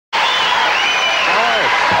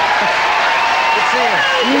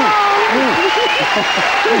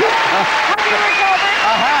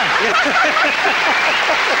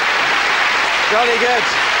Jolly good.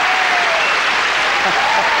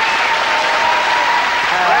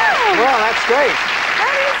 Well, that's great.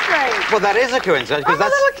 That is great. Well, that is a coincidence. I'm a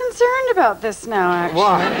little concerned about this now, actually.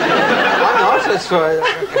 Why? I'm not.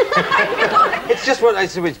 It's just what...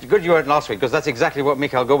 It's good you weren't last week, because that's exactly what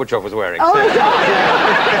Mikhail Gorbachev was wearing. Oh, so.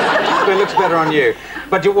 Yeah. So it looks better on you.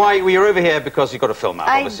 But you're over here because you've got a film out,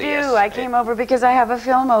 obviously. I do. Yes. I came over because I have a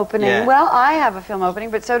film opening. Yeah. Well, I have a film opening,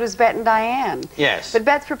 but so does Bet and Diane. Yes. But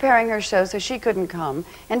Bet's preparing her show, so she couldn't come.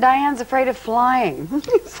 And Diane's afraid of flying.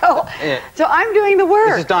 so I'm doing the work.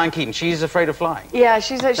 This is Diane Keaton. She's afraid of flying. Yeah, I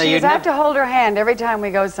have to hold her hand every time we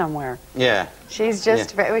go somewhere. Yeah. She's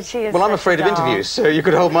just... Yeah. She is well, I'm afraid of interviews, so you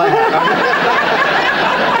could hold my hand.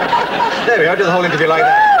 There we go. Do the whole interview like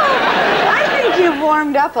that. I think you've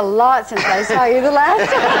warmed up a lot since I saw you the last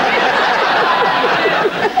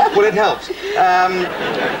time. Well, it helps.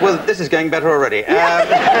 Well, this is getting better already.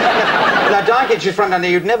 Now, Diane Keaton, she's front runner.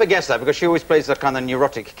 You'd never guess that because she always plays that kind of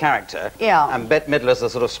neurotic character. Yeah. And Bette Midler's the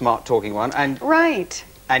sort of smart-talking one. And right.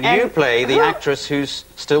 And you play the actress who's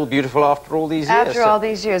still beautiful after all these years. After all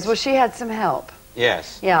these years. Well, she had some help.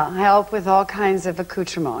 Yes. Yeah, help with all kinds of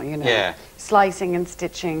accoutrement, you know. Yeah. Slicing and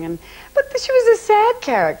stitching. But she was a sad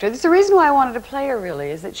character. That's the reason why I wanted to play her, really,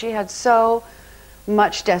 is that she had so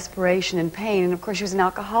much desperation and pain. And, of course, she was an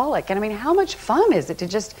alcoholic. And, I mean, how much fun is it to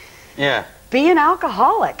just... Yeah. Be an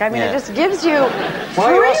alcoholic. I mean, it just gives you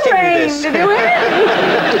free rein to do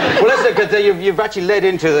anything. Well, let's look at you've actually led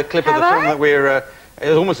into the clip of the film that we're...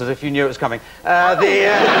 It's almost as if you knew it was coming.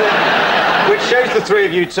 Which shows the three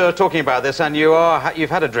of you talking about this, and you've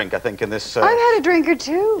had a drink, I think, in this... I've had a drink or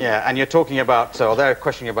two. Yeah, and you're talking about... they're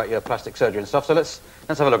questioning about your plastic surgery and stuff, so let's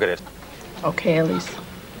have a look at it. Okay, Elise.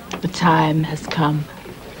 The time has come.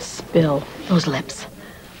 Spill those lips.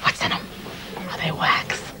 What's in them? Are they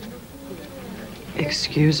wax?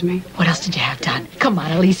 Excuse me? What else did you have done? Come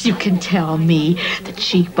on, Elise, you can tell me. The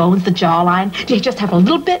cheekbones, the jawline. Do you just have a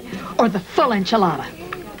little bit or the full enchilada?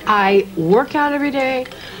 I work out every day.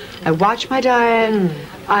 I watch my diet.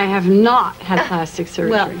 I have not had plastic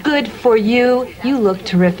surgery. Well, good for you. You look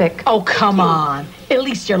terrific. Oh, come on. At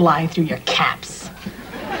least you're lying through your caps.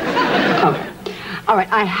 Oh. All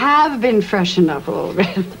right, I have been freshened up a little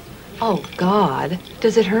bit. Oh, God.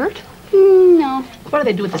 Does it hurt? No. What do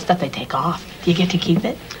they do with the stuff they take off? Do you get to keep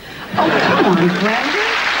it? Oh, come on, Brandon.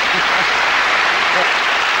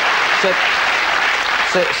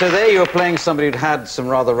 So there you're playing somebody who'd had some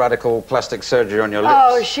rather radical plastic surgery on your lips.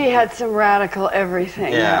 Oh, she had some radical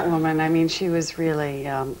everything, that woman. I mean, she was really...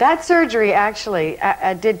 that surgery actually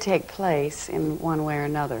did take place in one way or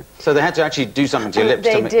another. So they had to actually do something to your lips?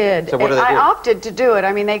 They did. So what did they do? I opted to do it.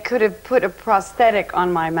 I mean, they could have put a prosthetic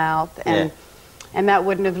on my mouth, and that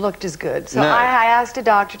wouldn't have looked as good. So I asked a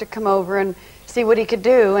doctor to come over and see what he could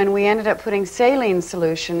do, and we ended up putting saline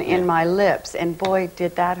solution in my lips, and boy,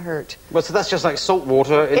 did that hurt. Well, so that's just like salt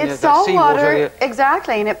water. It's salt water,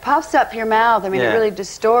 exactly, and it puffs up your mouth. I mean, it really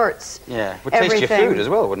distorts would taste your food as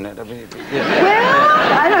well, wouldn't it? I mean,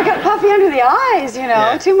 well, I got puffy under the eyes, you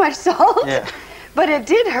know, too much salt. Yeah. But it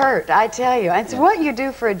did hurt, I tell you. It's what you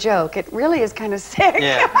do for a joke. It really is kind of sick.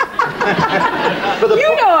 Yeah.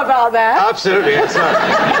 You know about that. Absolutely. Yes,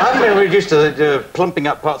 I'm been reduced to plumping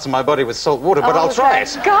up parts of my body with salt water, but I'll try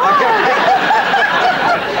it. God.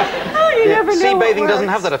 Oh, you never know. Sea bathing doesn't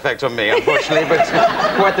have that effect on me, unfortunately, but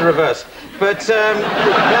quite the reverse. But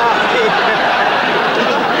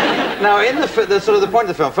now, in the sort of the point of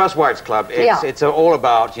the film, First Wives Club, it's all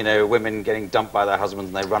about, you know, women getting dumped by their husbands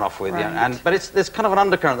and they run off with you. But there's kind of an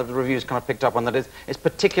undercurrent that the reviews kind of picked up on, that it's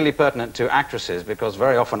particularly pertinent to actresses, because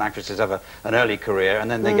very often actresses have an early career and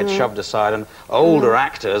then they get shoved aside, and older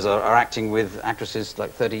actors are acting with actresses like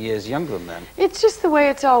 30 years younger than them. It's just the way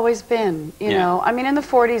it's always been, you know. I mean, in the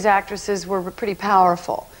 40s, actresses were pretty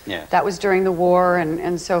powerful. Yeah. That was during the war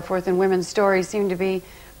and so forth, and women's stories seemed to be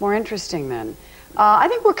more interesting then. I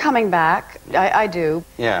think we're coming back. I do.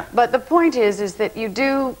 Yeah. But the point is that you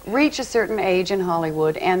do reach a certain age in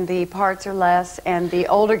Hollywood, and the parts are less, and the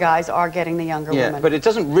older guys are getting the younger women. Yeah, but it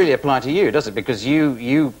doesn't really apply to you, does it? Because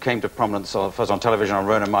you came to prominence first on television on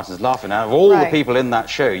Ronan Martin's Laughing. Out of all the people in that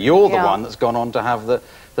show, you're the one that's gone on to have the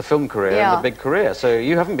film career and the big career. So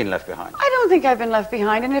you haven't been left behind. I don't think I've been left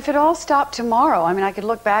behind. And if it all stopped tomorrow, I mean, I could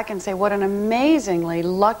look back and say, what an amazingly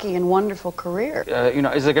lucky and wonderful career. You know,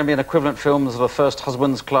 is there going to be an equivalent film as the First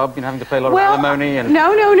Husband's Club? You know, having to pay a lot of alimony and no.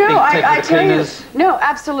 I tell you, cleaners? no,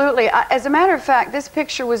 absolutely. As a matter of fact, this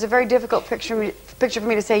picture was a very difficult picture picture for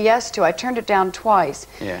me to say yes to. I turned it down twice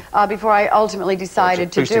before I ultimately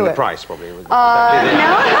decided to do it. Boosting the price, probably. No.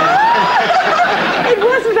 It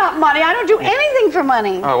wasn't about money. I don't do anything for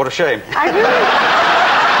money. Oh, what a shame. I really...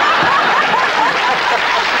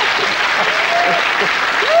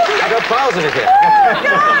 I got piles of it here. Oh,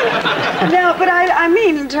 God. No, but I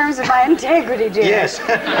mean in terms of my integrity, dear. Yes.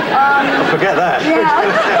 Forget that. Yeah.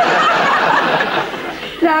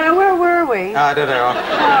 No, where were we? I don't know.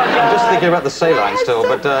 I'm just thinking about the saline still,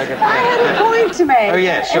 but... I had a point to make. Oh,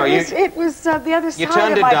 yeah, sure. It was the other side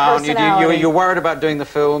of my personality. You turned it down. You were worried about doing the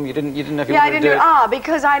film. You didn't know if you wanted to do it.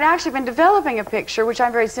 Because I'd actually been developing a picture, which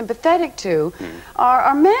I'm very sympathetic to,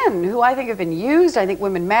 are men who I think have been used. I think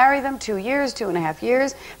women marry them 2 years, 2.5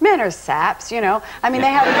 years. Men are saps, you know. I mean,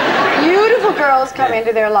 they have beautiful girls come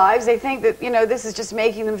into their lives. They think that, you know, this is just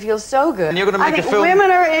making them feel so good. And you're going to make a film...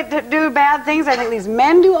 women do bad things. I think these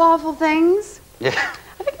men do awful things. Yeah.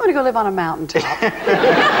 I think I'm going to go live on a mountaintop.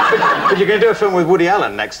 But you're going to do a film with Woody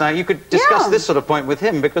Allen next. Now, you could discuss this sort of point with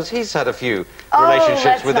him, because he's had a few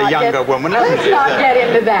relationships with a younger woman, hasn't he? Let's not get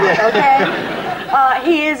into that, okay?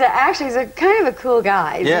 He is actually he's a kind of a cool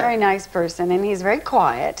guy. He's a very nice person, and he's very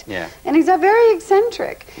quiet. Yeah. And he's very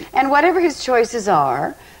eccentric. And whatever his choices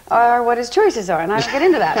are what his choices are, and I don't get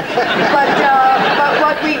into that. But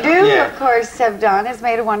what we do, of course, have done is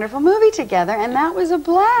made a wonderful movie together, and that was a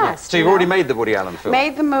blast. Yeah. So you've already made the Woody Allen film?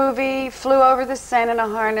 Made the movie, flew over the Seine in a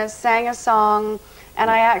harness, sang a song,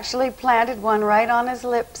 and I actually planted one right on his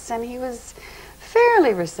lips, and he was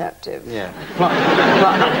fairly receptive. Yeah.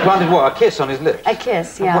 Planted what? A kiss on his lips? A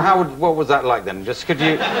kiss, yeah. Well, what was that like then? Just could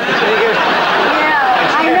you...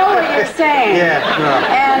 Yeah, I know what you're saying. Yeah.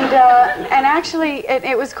 And actually,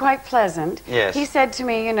 it was quite pleasant. Yes. He said to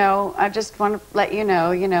me, you know, I just want to let you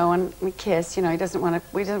know, when we kiss, he doesn't want to,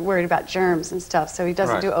 we don't worried about germs and stuff, so he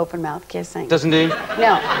doesn't do open mouth kissing. Doesn't he? No.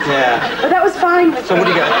 Yeah. But that was fine with So what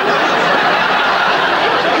do you get?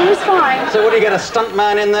 He was fine. So what do you get, a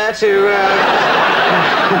stuntman in there to...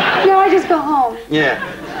 No, I just go home. Yeah.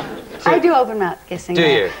 So I do open mouth kissing. Do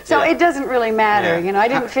you? So it doesn't really matter, I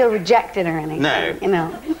didn't feel rejected or anything. No. You know.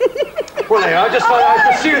 Well, I just thought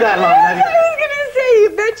I'd pursue that line. I was going to say, you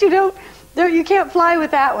bet you don't, you can't fly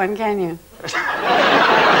with that one, can you? What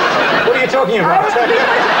are you talking about?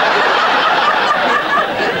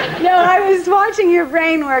 No, I was watching your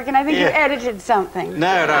brain work, and I think you edited something.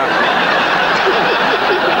 No.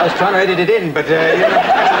 I was trying to edit it in, but,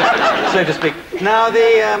 so to speak. Now,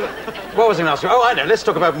 what was I going to ask you? Oh, I know. Let's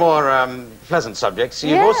talk about more pleasant subjects.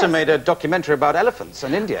 You've also made a documentary about elephants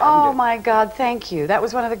in India, haven't you? Oh, my God, thank you. That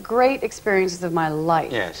was one of the great experiences of my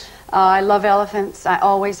life. Yes. I love elephants. I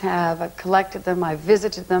always have. I've collected them. I've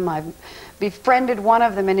visited them. I've befriended one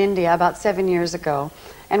of them in India about 7 years ago.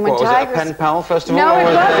 And when was it, a pen pal, first of all? No, it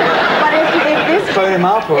wasn't. But if this... Phone him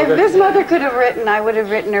up? If this mother could have written, I would have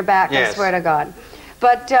written her back, I swear to God.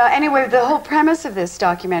 But anyway, the whole premise of this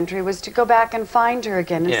documentary was to go back and find her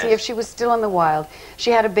again and see if she was still in the wild. She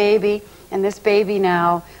had a baby, and this baby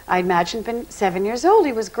now, I imagine, been 7 years old.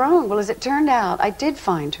 He was grown. Well, as it turned out, I did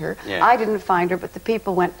find her. Yeah. I didn't find her, but the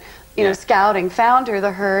people went, scouting, found her,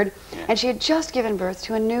 the herd, and she had just given birth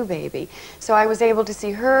to a new baby. So I was able to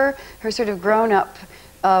see her sort of grown-up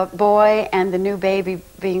boy and the new baby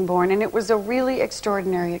being born, and it was a really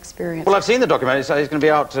extraordinary experience. Well, I've seen the documentary. It's going to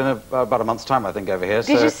be out in about a month's time, I think, over here.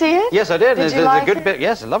 Did you see it? Yes, I did. Did you like it? Bit.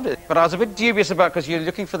 Yes, I loved it. But I was a bit dubious about, because you're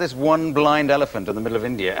looking for this one blind elephant in the middle of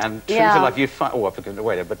India, and true to life, you find... Oh, I forgot to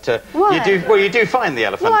wait, but you do find the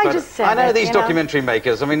elephant. Well, but I just said I know these documentary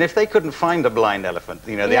makers. I mean, if they couldn't find a blind elephant,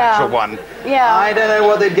 the actual one, I don't know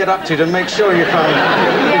what they'd get up to make sure you found it.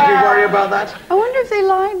 Did you worry about that? I wonder if they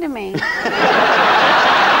lied to me.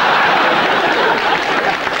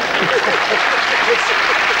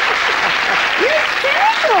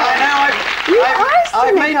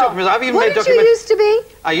 I've made documentaries. I've even made documentaries. What did you used to be?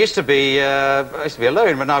 I used to be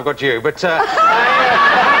alone, but now I've got you. But didn't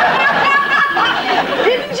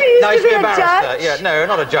you used to be a judge? Yeah, no,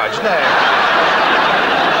 not a judge. No.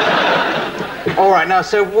 All right, now,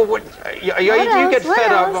 so do you get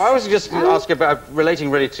fed up? I was just asking about relating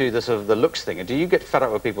really to the sort of the looks thing. Do you get fed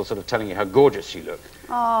up with people sort of telling you how gorgeous you look?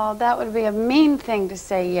 Oh, that would be a mean thing to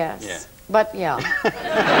say. Yes. Yeah. But yeah.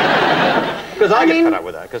 Because I get fed up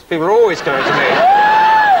with that, because people are always coming to me.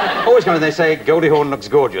 Always coming and they say, Goldie Hawn looks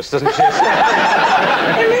gorgeous, doesn't she?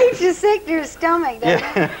 It makes you sick to your stomach,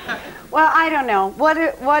 doesn't it? Well, I don't know.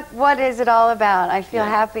 What is it all about? I feel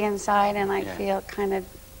happy inside, and I feel kind of,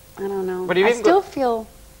 I don't know. But I still feel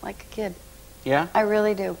like a kid. Yeah? I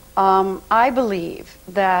really do. I believe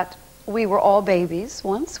that we were all babies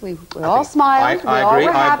once. We all smiled. We all agree.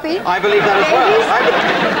 were happy. I believe that as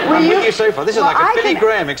well. I'm with you so far. This is like a Billy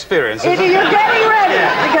Graham experience. You're getting ready,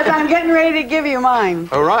 because I'm getting ready to give you mine.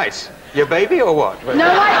 Oh, right. Your baby or what? No,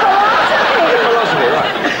 my philosophy. Your philosophy,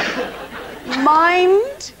 right.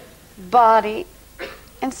 Mind, body,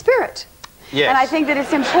 and spirit. Yes. And I think that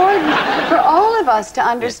it's important for all of us to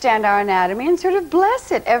understand our anatomy and sort of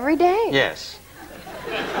bless it every day. Yes.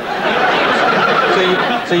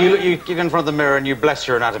 So you get in front of the mirror and you bless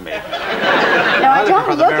your anatomy. No, I don't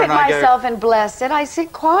look at myself and bless it. I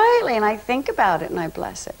sit quietly and I think about it and I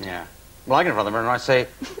bless it. Yeah. Well, I get in front of the mirror and I say,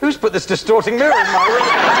 who's put this distorting mirror in my room?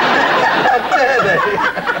 How dare they?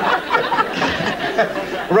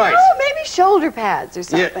 Right. Oh, maybe shoulder pads or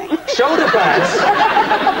something. Yeah. Shoulder pads?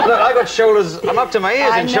 Look, I've got shoulders. I'm up to my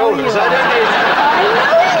ears in shoulders. I know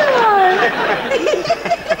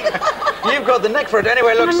you are. You've got the neck for it.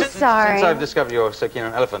 Anyway, look, since I've discovered you're so keen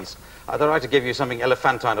on elephants, I thought I'd like to give you something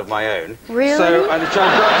elephantine of my own. Really? So,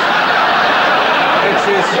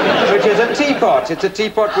 which is a teapot. It's a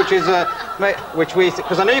teapot because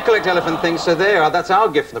I know you collect elephant things, so that's our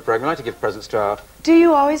gift from the program. I like to give presents to our... Do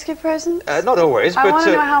you always give presents? Not always, but... I want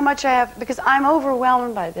to know how much I have, because I'm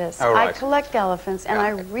overwhelmed by this. Oh, right. I collect elephants, and I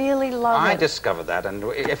really love it. I discovered that, and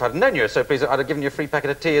if I'd known you were so pleased, I'd have given you a free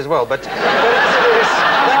packet of tea as well, but as it is...